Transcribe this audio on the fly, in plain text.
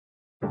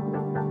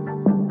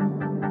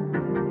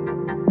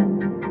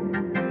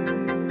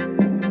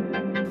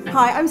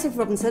Hi, I'm Sophie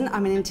Robinson.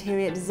 I'm an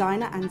interior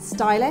designer and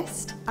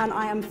stylist, and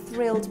I am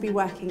thrilled to be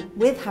working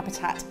with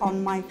Habitat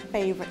on my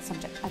favourite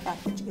subject ever,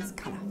 which is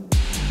colour.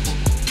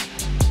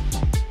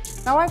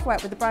 Now, I've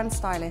worked with the brand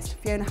stylist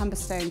Fiona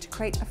Humberstone to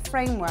create a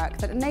framework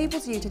that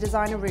enables you to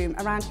design a room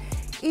around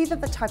either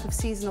the type of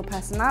seasonal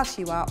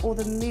personality you are or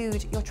the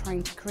mood you're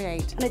trying to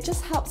create. And it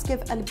just helps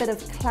give a bit of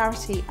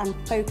clarity and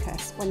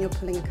focus when you're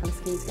pulling a colour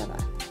scheme together.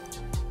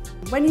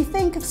 When you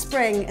think of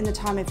spring in the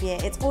time of year,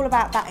 it's all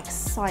about that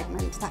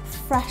excitement, that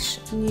fresh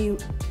new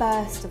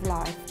burst of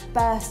life,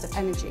 burst of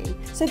energy.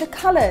 So the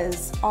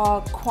colours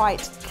are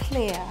quite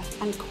clear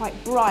and quite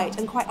bright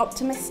and quite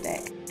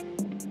optimistic.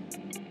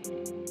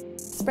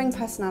 Spring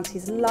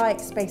personalities like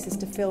spaces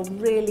to feel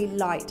really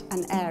light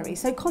and airy,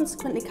 so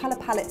consequently colour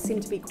palettes seem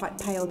to be quite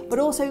pale, but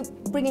also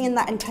bringing in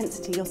that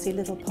intensity, you'll see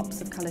little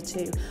pops of colour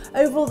too.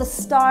 Overall, the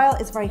style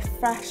is very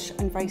fresh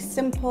and very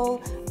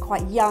simple,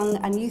 quite young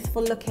and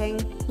youthful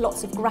looking,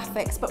 lots of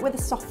graphics, but with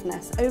a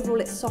softness. Overall,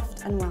 it's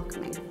soft and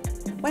welcoming.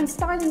 When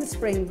styling the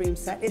spring room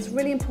set, it's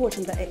really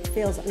important that it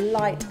feels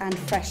light and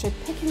fresh, so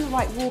picking the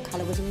right wall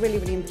colour was really,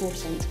 really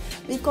important.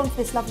 We've gone for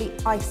this lovely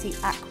icy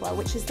aqua,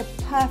 which is the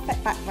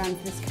perfect background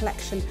for this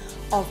collection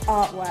of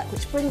artwork,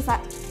 which brings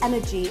that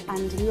energy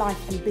and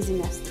life and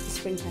busyness that the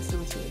spring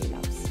personality really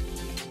loves.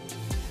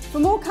 For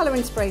more colour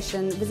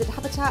inspiration, visit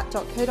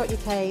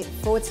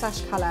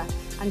habitat.co.uk/colour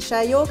and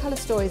share your colour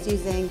stories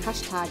using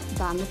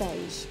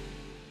 #BanTheBeige.